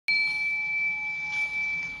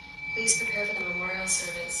Please prepare for the memorial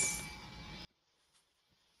service.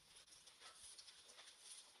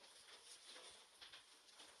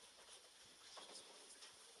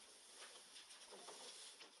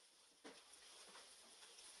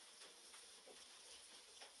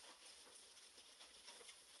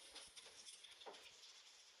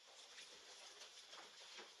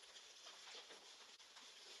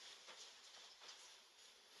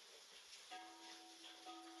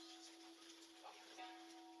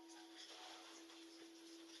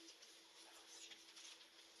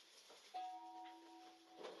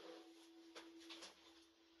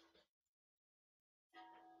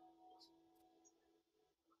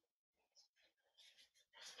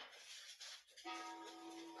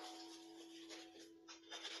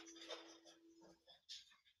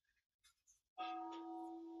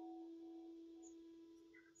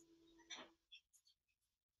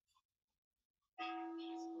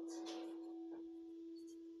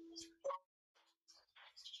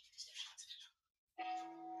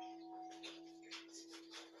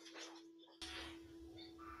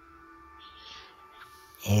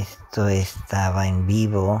 Esto estaba en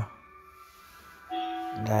vivo.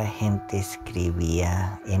 La gente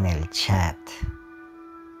escribía en el chat.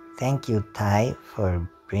 Thank you, Ty, for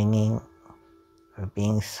being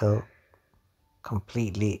so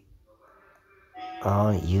completely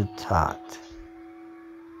all you taught.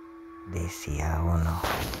 Decía uno.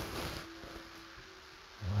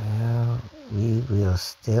 Well, we will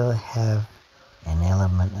still have an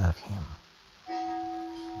element of him.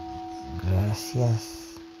 Gracias.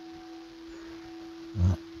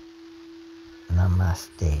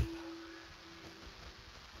 Namaste.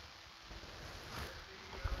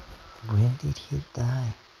 When did he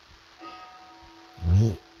die?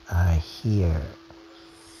 We are here.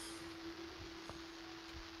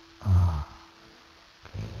 Oh,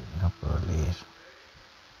 okay, no puedo leer.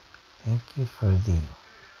 Thank you for the...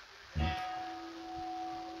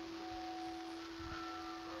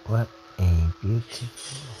 What a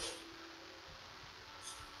beautiful...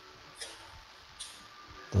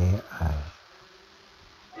 There are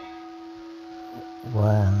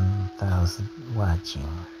 1,000 watching,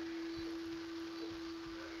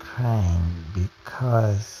 crying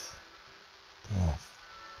because death.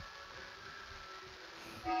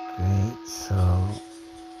 Great soul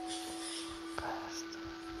passed.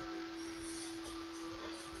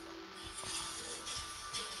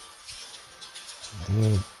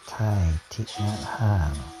 Dear Thich Nhat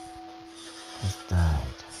Hanh has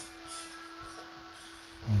died.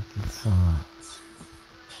 Thank you so much.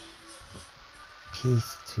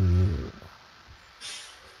 Peace to you.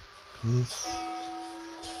 Peace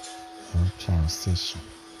in transition.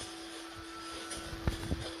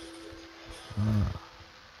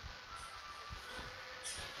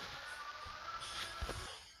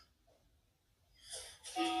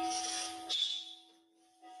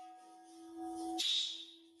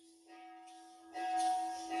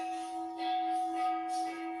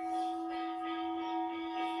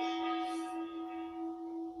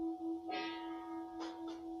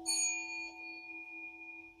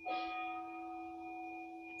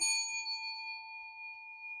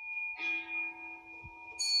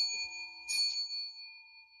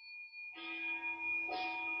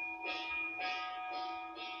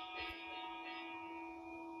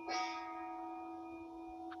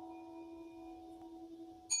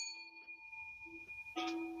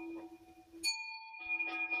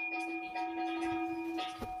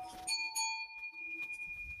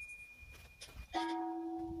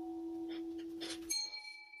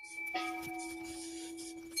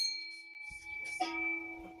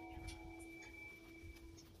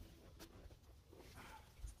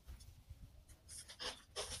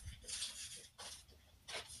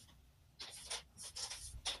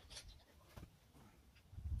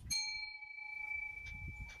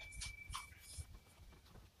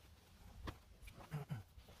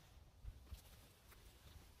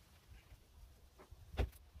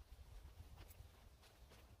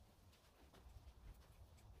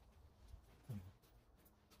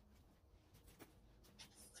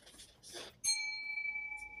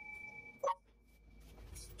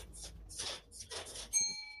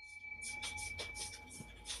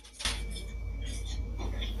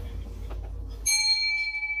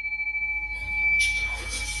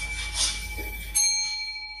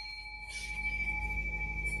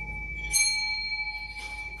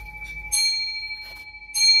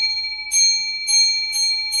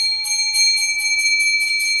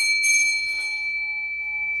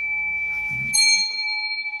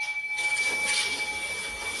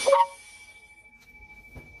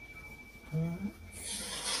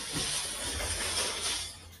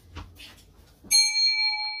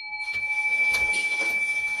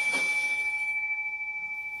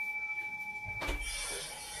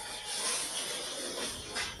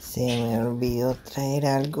 Se me olvidó traer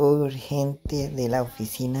algo urgente de la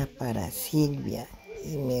oficina para Sylvia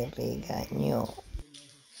y me regañó.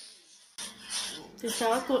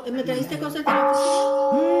 ¿Me trajiste cosas de la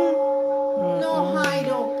oficina? No,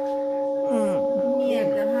 Jairo.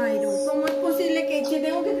 Mierda, Jairo. ¿Cómo es posible que yo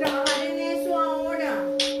tengo que trabajar en eso ahora?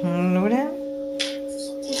 ¿Nora?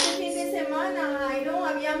 Este fin de semana, Jairo,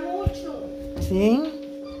 había mucho.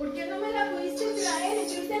 ¿Sí? ¿Por qué no me la pudiste traer?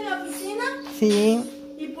 ¿Estuviste en la oficina? Sí.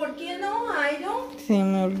 ¿Y por qué no, Jairo? Se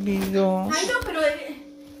me olvidó. Jairo, pero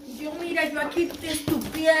yo aquí te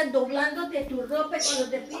estúpida doblándote tu ropa y cuando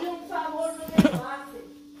te pido un favor no me lo haces.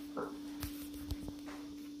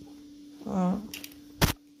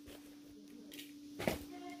 Le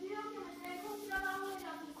pido que me traiga un trabajo de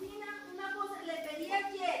la oficina, una cosa, le pedí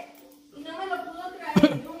ayer y no me lo pudo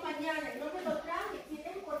traer, digo mañana, y no me lo traje, si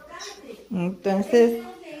era importante. Entonces,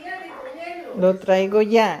 Tengo que ir a recogerlo. lo traigo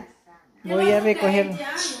ya. ¿Qué Voy vas a traer recoger.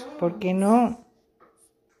 ya, no? ¿Por qué no?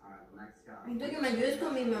 Necesito que me ayudes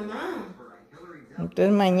con mi mamá.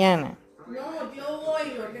 Entonces mañana. No, yo voy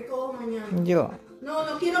y lo recojo mañana. Yo. No,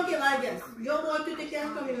 no quiero que vayas. Yo voy, tú te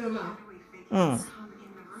quedas con mi mamá.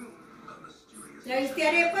 ¿Trajiste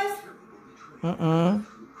arepas?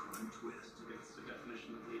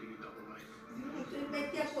 Entonces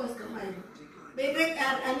vete a puesto, Jairo. Ve,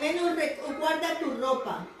 al menos guarda tu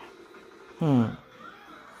ropa.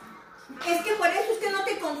 Es que por eso es que no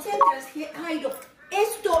te concentras, Jairo.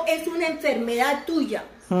 Esto es una enfermedad tuya.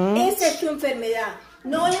 Esa es tu enfermedad.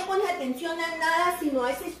 No le pones atención a nada, sino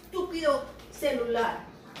a ese estúpido celular.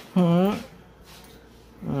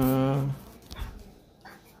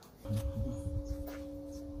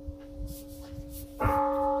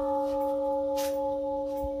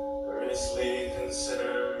 Earnestly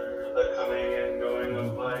consider the coming and going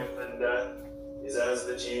of life and death is as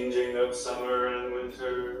the changing of summer and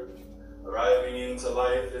winter. Arriving into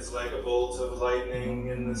life is like a bolt of lightning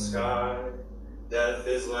in the sky. Death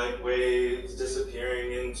is like waves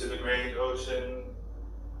disappearing into the great ocean.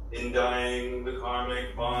 In dying, the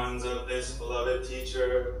karmic bonds of this beloved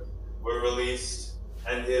teacher were released,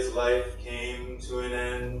 and his life came to an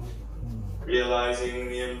end. Realizing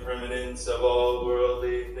the impermanence of all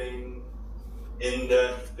worldly things, in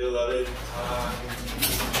death, beloved time.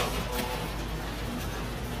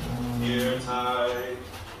 Dear Tide,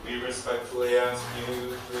 we respectfully ask you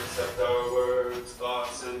to accept our words,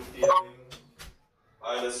 thoughts, and feelings.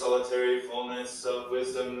 By the solitary fullness of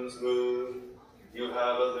wisdom's moon, you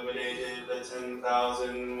have illuminated the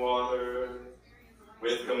 10,000 waters.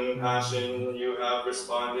 With compassion, you have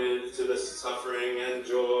responded to the suffering and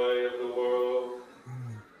joy of the world.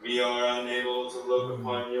 We are unable to look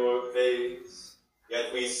upon your face,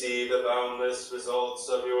 yet we see the boundless results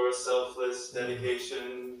of your selfless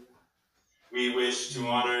dedication. We wish to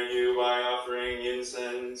honor you by offering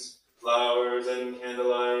incense, flowers, and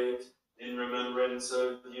candlelight in remembrance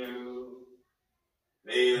of you.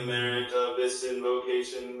 May the merit of this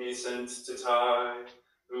invocation be sent to Tai,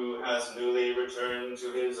 who has newly returned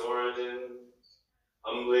to his origin.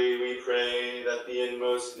 Humbly we pray that the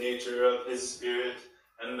inmost nature of his spirit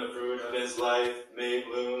and the fruit of his life may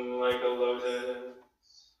bloom like a lotus.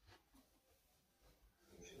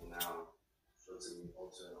 Now, go to the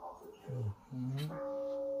altar and offer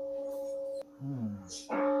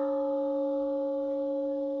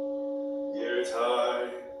Dear Tai,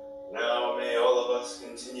 now may all of us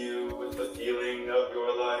continue with the feeling of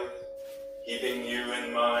your life. Keeping you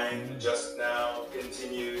in mind just now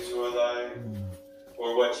continues your life.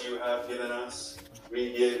 For what you have given us,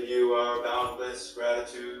 we give you our boundless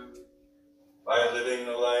gratitude. By living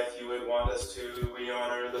the life you would want us to, we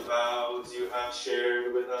honor the vows you have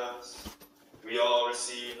shared with us. We all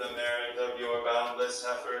receive the merit of your boundless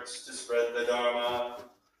efforts to spread the Dharma,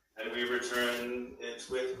 and we return it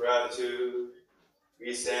with gratitude.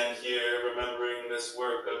 We stand here remembering this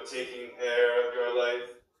work of taking care of your life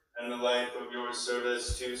and the life of your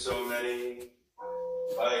service to so many.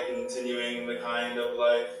 By continuing the kind of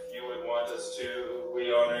life you would want us to,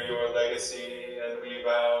 we honor your legacy and we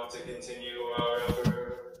vow to continue our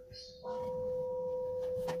efforts.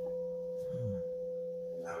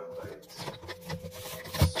 And now invite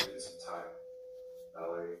students of time,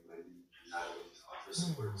 Valerie, Wendy, and Natalie to offer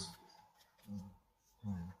some words.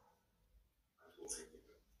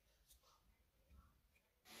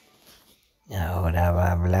 Ahora va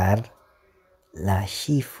a hablar la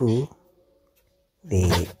Shifu de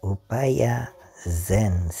Upaya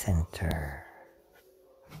Zen Center.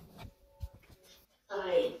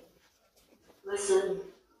 Hi. Listen,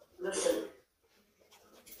 listen.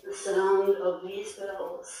 The sound of these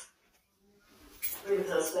bells brings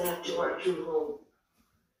us back to our true home.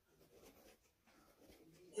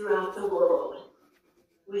 Throughout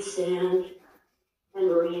stand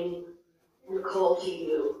and ring and call to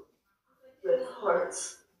you with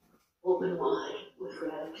hearts open wide with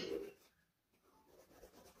gratitude,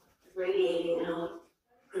 radiating out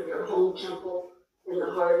from your home temple in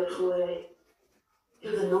the heart of Hue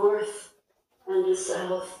to the north and the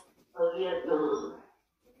south of Vietnam,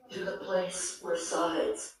 to the place where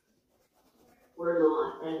sides were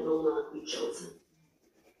not and will not be chosen.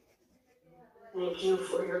 Thank you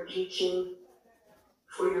for your teaching,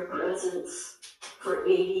 for your presence, for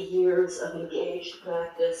 80 years of engaged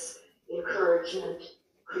practice, encouragement,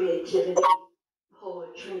 creativity,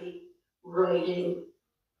 poetry, writing,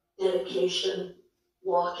 dedication,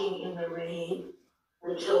 walking in the rain,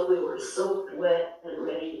 until we were soaked wet and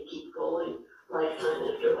ready to keep going, lifetime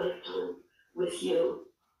after lifetime, with you.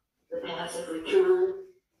 The path of return,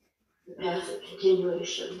 the path of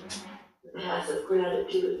continuation, the path of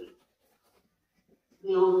gratitude,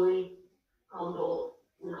 the only humble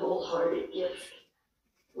and wholehearted gift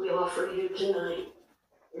we offer you tonight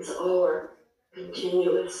is our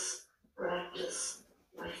continuous practice,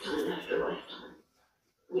 lifetime after lifetime.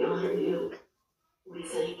 We honor you, we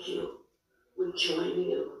thank you, we join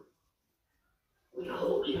you, we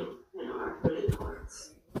hold you in our living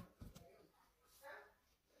hearts.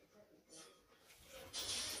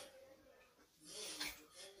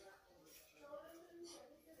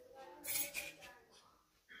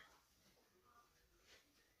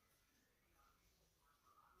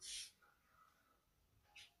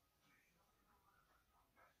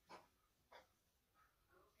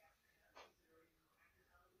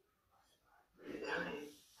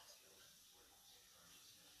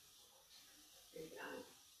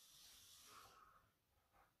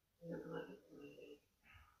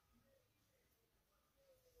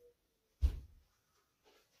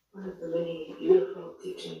 One of the many beautiful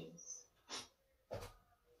teachings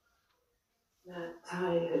that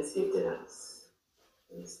Thai has gifted us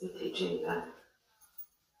is the teaching that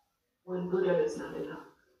one Buddha is not enough.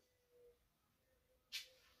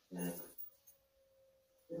 That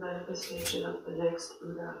the manifestation of the next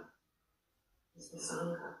Buddha is the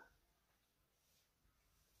Sangha.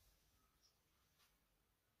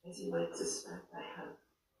 As you might suspect, I have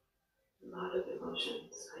a lot of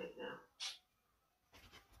emotions right now.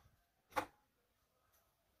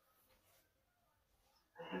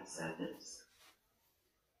 I have sadness.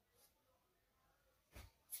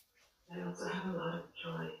 I also have a lot of joy,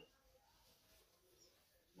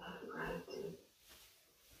 a lot of gratitude.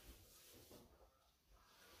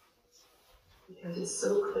 Because it's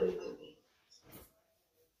so clear to me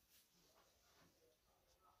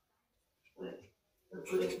that the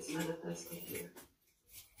Buddha is manifested here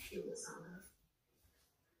through the Sangha.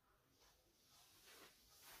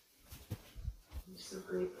 I'm so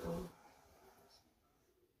grateful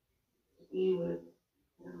to be with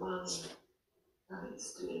and among my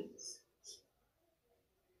students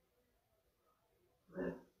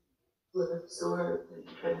who have absorbed and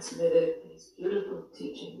transmitted these beautiful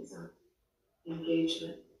teachings of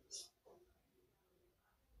engagement,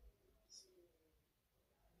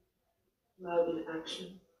 love in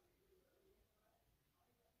action,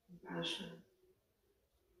 compassion,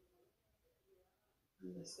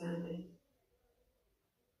 understanding.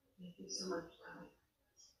 Thank you so much, Thai.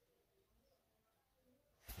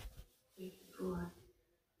 Thank you for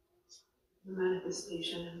the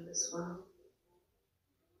manifestation in this world.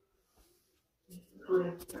 Thank you for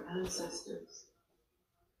your ancestors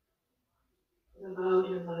who allowed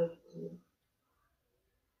your life to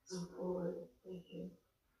come forward. Thank you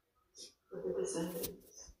for the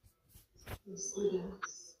descendants, the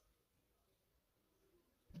students.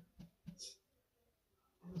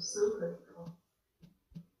 I'm so grateful.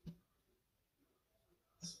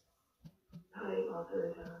 I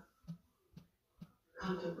offered a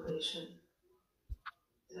contemplation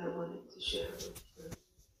that I wanted to share with you.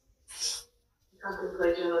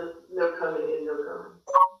 Contemplation on no coming and no going.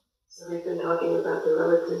 So we've been talking about the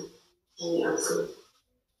relative and the absolute.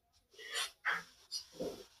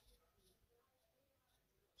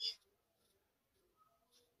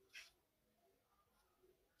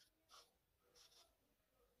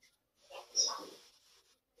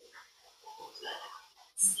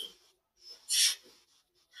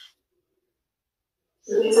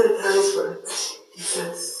 So these are Thai's words. He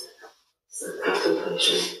says, it's a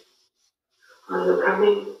contemplation on no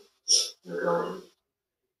coming, no going.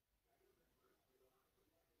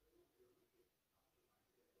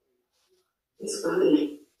 This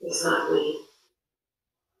body is not me.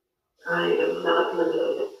 I am not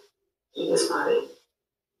limited to this body.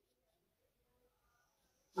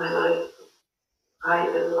 My life, I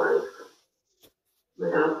am life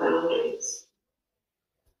without boundaries.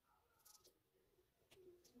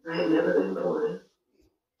 I have never been born,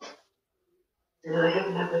 and I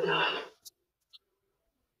have never died.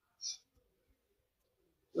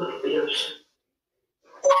 Look at the ocean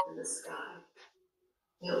and the sky,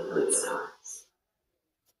 filled with stars.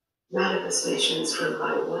 Manifestations from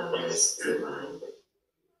my wonders through mind.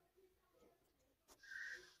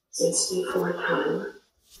 Since before time,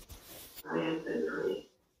 I have been free.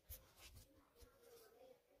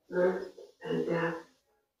 Birth and death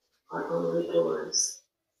are only doors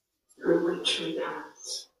through which we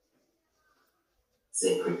pass.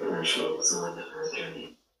 Sacred thresholds on our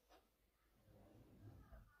journey.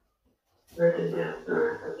 Birth and death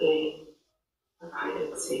are a game of hide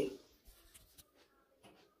and seek.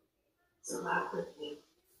 So laugh with me.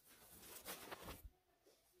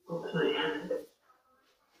 Hold my hand.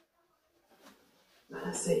 Let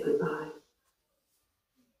us say goodbye.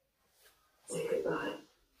 Say goodbye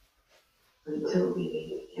until we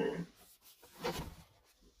meet again.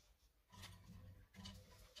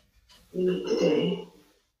 We meet today.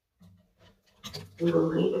 We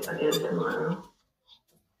will meet again tomorrow.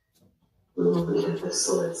 We will meet at the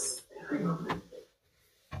source every moment.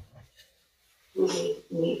 We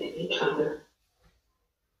meet each other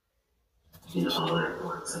in all our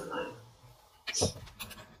walks of life.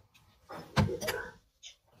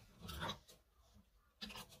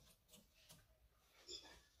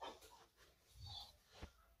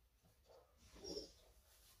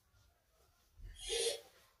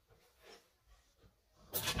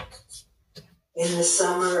 In the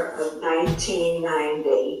summer of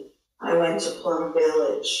 1990, I went to Plum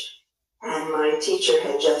Village, and my teacher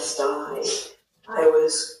had just died. I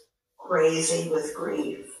was crazy with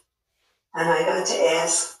grief, and I got to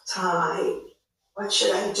ask Ty, what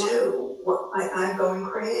should I do? I'm going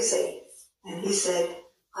crazy. And he said,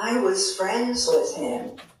 I was friends with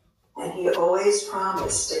him, and he always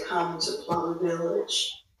promised to come to Plum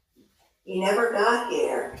Village. He never got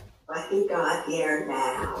here, but he got here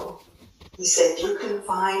now. He said, you can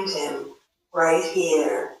find him right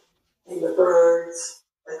here in the birds,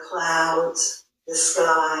 the clouds, the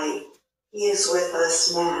sky. He is with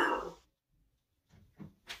us now.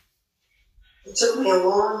 It took me a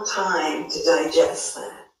long time to digest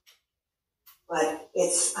that. But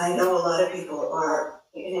I know a lot of people are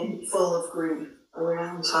full of grief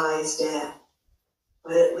around Ty's death.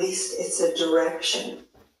 But at least it's a direction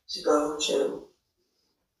to go to.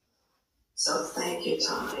 So thank you,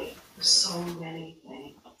 Ty, for so many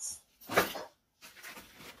things.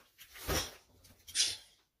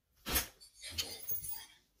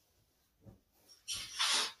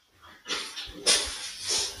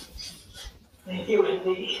 Thank you,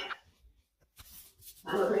 Wendy.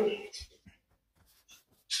 Valerie.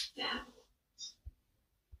 Yeah.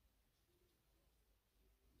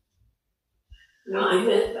 No, I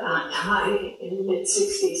met Ty in the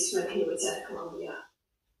mid-60s when he was at Columbia.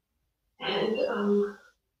 And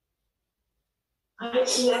I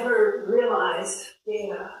never realized,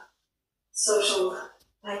 being a social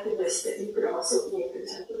activist, that you could also be a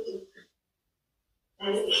contemplative.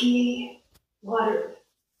 And he watered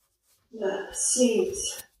the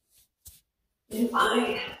seeds in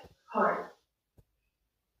my heart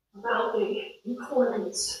about the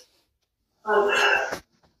importance of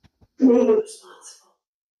being responsible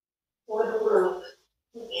for the world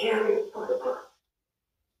and caring for the world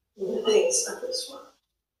and the things of this world.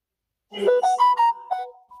 And at the same time,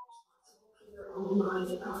 responsible for your own mind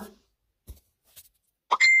and heart.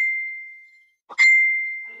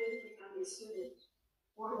 I didn't become a student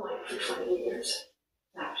formally for 20 years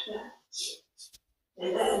after that.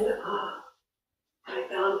 And then I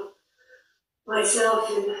found myself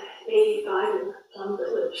in 85 in Plum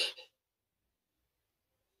Village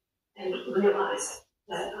and realized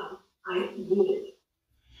that I needed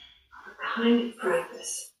a kind of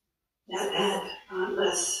practice that had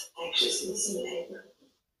less anxiousness and anger.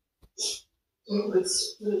 It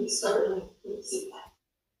was really startling to see that.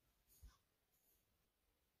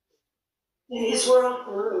 And his world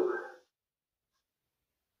grew.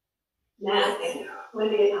 Matt and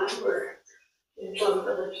Wendy and I were in Plum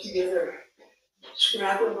Village together,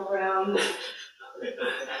 scrabbling around,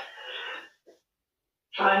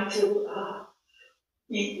 trying to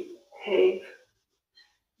behave.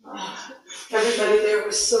 Everybody there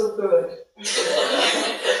was so good,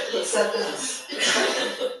 except us.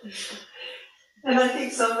 And I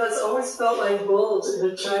think some of us always felt like wolves in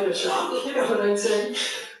a china shop, you know what I'm saying?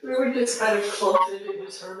 We would just kind of clump into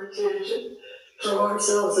his hermitage and throw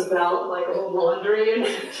ourselves about like old laundry. And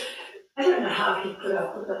I don't know how he put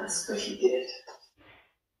up with us, but he did.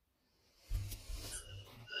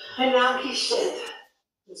 And now he shed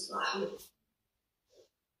his body.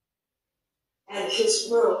 And his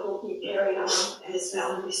world will be carried on, as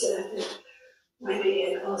Valerie said, and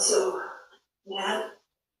Wendy, and also Nat.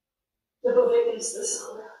 The book is the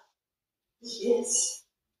summer. It is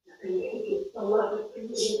a beloved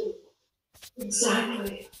community.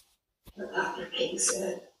 Exactly what Dr. King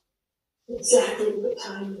said. Exactly what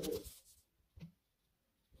time it is.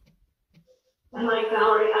 And like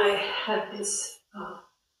Valerie, I have this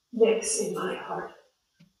mix in my heart.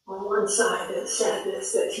 On one side, the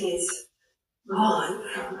sadness that he's gone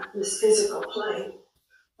from this physical plane,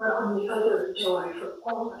 but on the other, joy for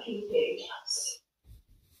all he gave us.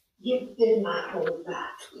 You did not hold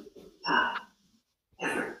back time,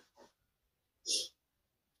 ever.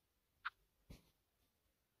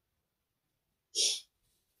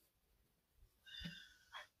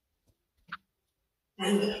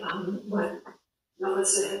 And what Noah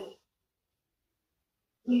said,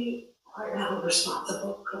 we are now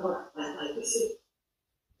responsible for that legacy.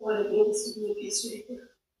 What it means to be a peacemaker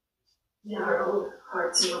in our own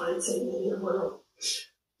hearts and minds and in the world,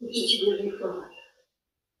 which is really fraught.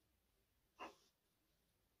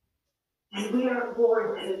 And we are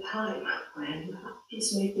born at a time when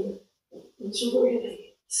peacemaking is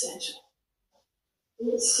really essential.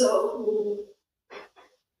 It's so needed.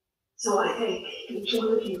 So I thank each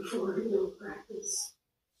one of you for your practice.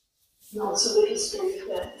 And also the history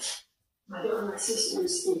that my Dharma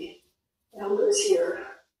sisters, the elders here,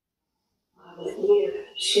 that we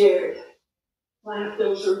have shared, laughed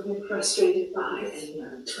over, been frustrated by, and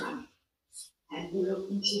learned from. And we will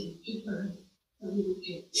continue to learn from you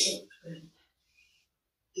in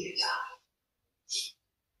due time.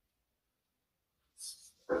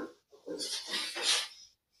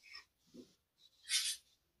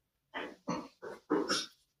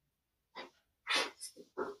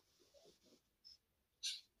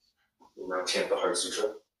 We'll now chant the Heart Sutra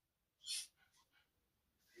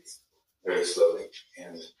very slowly,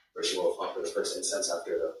 and Roshi will offer the first incense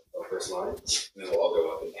after the first line, and then we'll all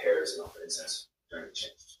go up in pairs and offer incense during the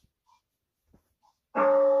chant.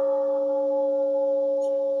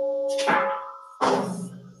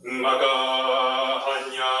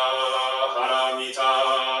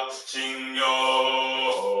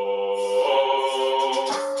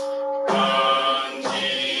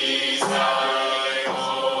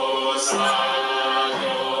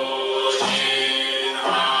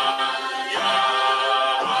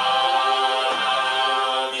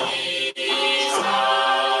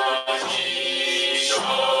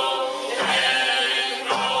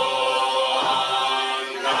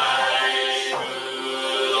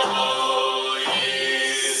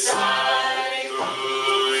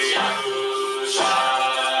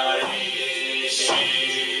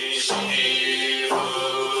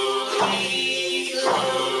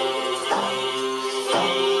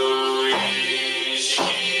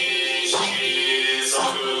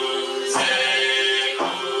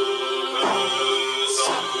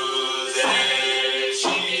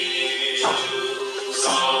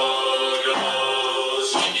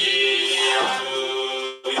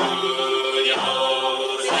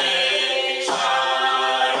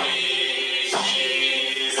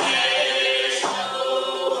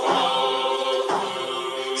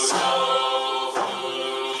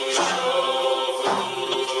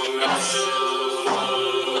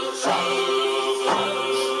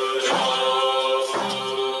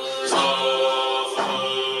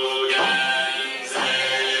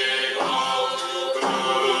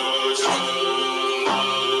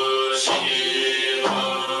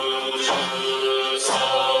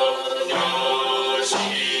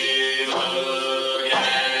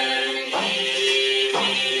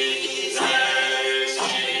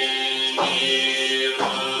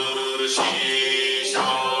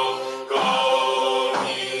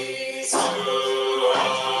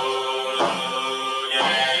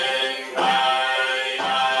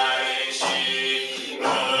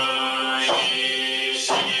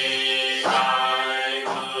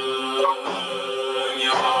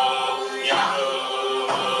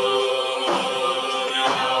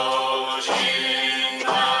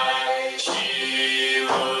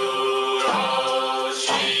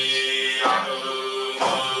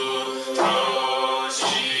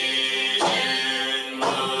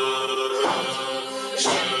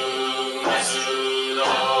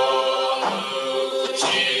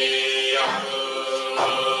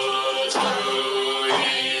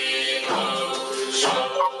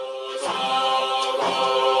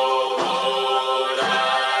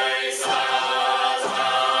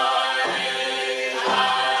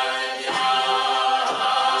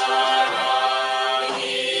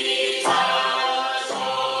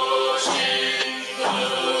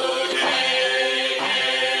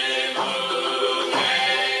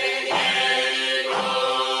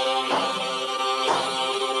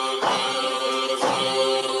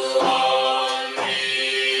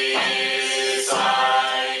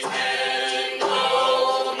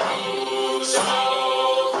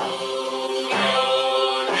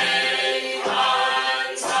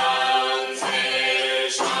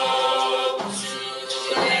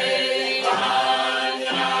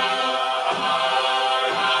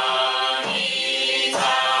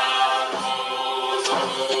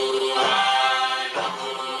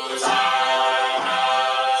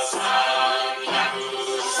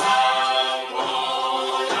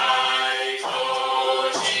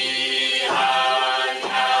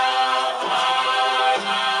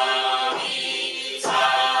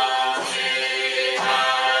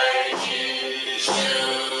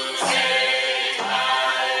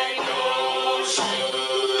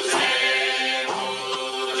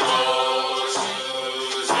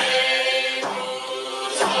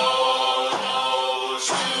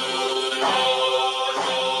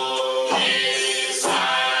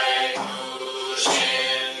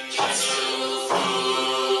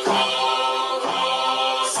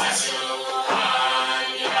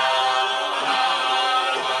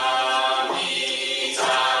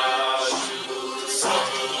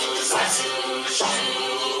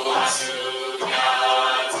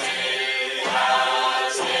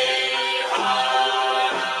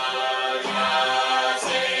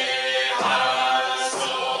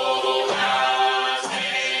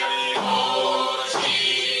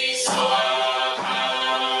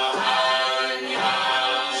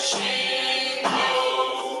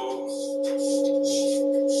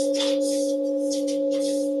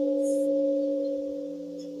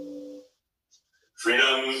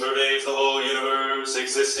 Freedom pervades the whole universe,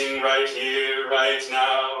 existing right here, right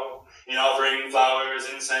now. In offering flowers,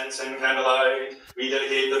 incense, and candlelight, we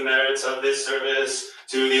dedicate the merits of this service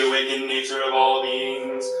to the awakened nature of all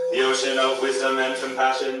beings, the ocean of wisdom and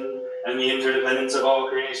compassion, and the interdependence of all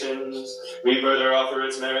creations. We further offer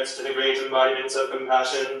its merits to the great embodiments of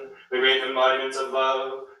compassion, the great embodiments of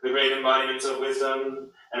love, the great embodiments of wisdom,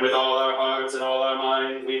 and with all our hearts and all our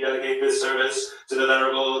minds, we dedicate this service to the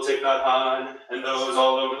Venerable Thich Nhat Hanh and those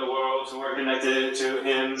all over the world who are connected to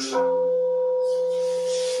him.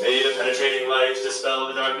 May the penetrating light dispel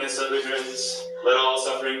the darkness of ignorance. Let all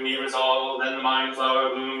suffering be resolved, and the mind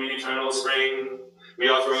flower bloom in eternal spring. We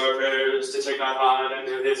offer our prayers to Thich Nhat Hanh and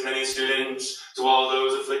to his many students, to all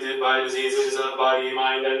those afflicted by diseases of body,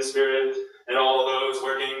 mind, and spirit, and all those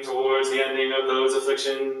working towards the ending of those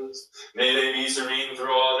afflictions. May they be serene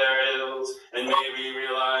through all their ills, and may we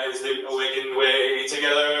realize the awakened way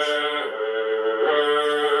together.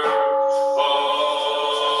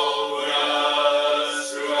 All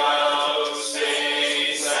Buddhas throughout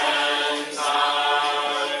space and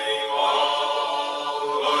time,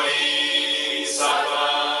 all Bodhisattva,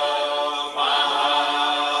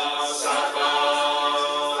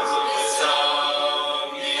 Mahasattvas,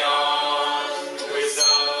 wisdom beyond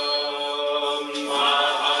wisdom,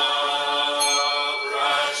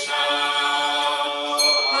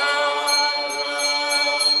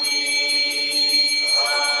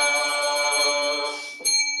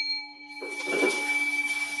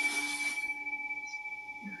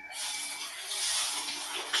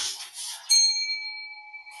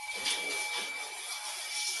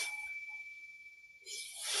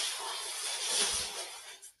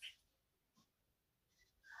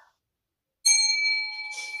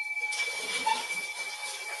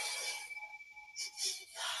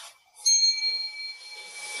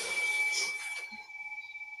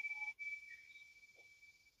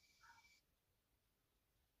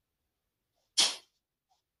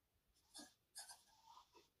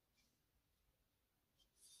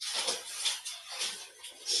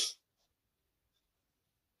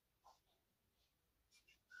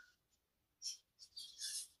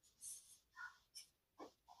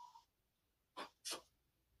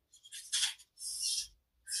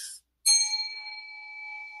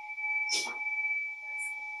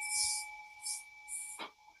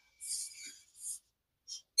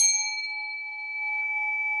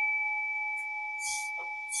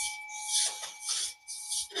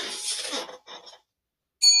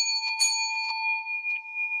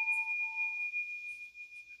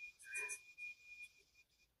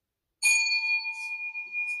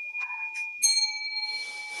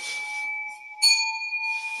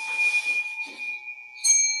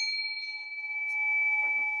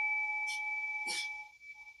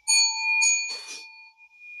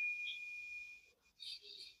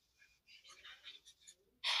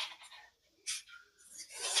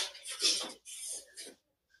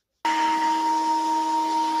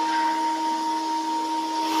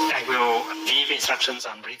 I will give instructions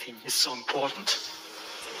on breathing. It's so important.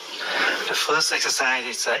 The first exercise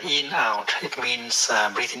is in out. It means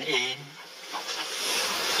breathing in.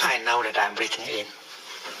 I know that I'm breathing in.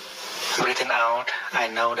 Breathing out. I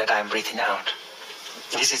know that I'm breathing out.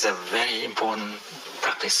 This is a very important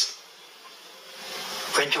practice.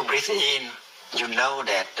 When you breathe in, you know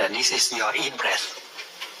that this is your in breath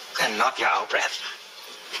and not your out breath.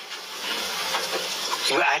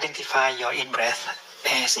 You identify your in breath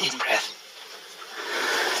as in-breath.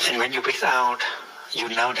 And when you breathe out, you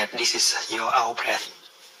know that this is your out-breath.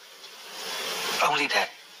 Only that.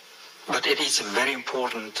 But it is a very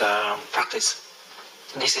important practice.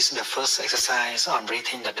 This is the first exercise on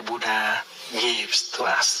breathing that the Buddha gives to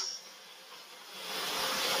us.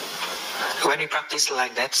 When we practice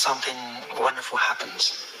like that, something wonderful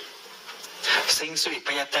happens. Since we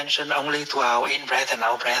pay attention only to our in-breath and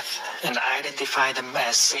out-breath and identify them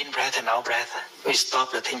as in-breath and out-breath, we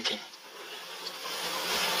stop the thinking.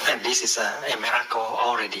 And this is a miracle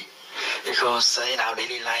already, because in our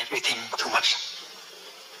daily life we think too much.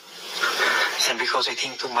 And because we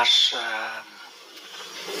think too much,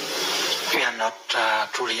 we are not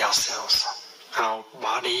truly ourselves. Our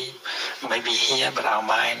body may be here, but our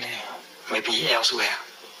mind may be elsewhere,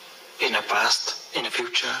 in the past, in the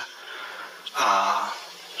future,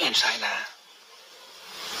 in China.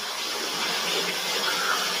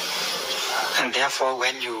 And therefore,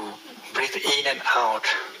 when you breathe in and out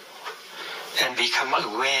and become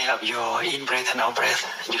aware of your in-breath and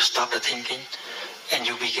out-breath, you stop the thinking and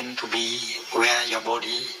you begin to be where your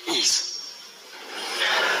body is.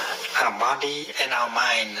 Our body and our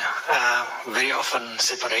mind are very often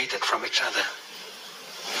separated from each other.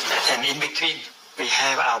 And in between, we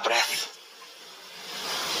have our breath.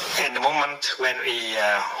 And the moment when we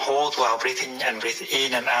hold to our breathing and breathe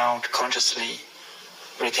in and out consciously,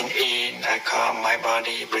 breathing in, I calm my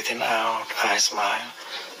body, breathing out, I smile.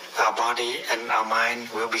 Our body and our mind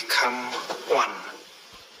will become one.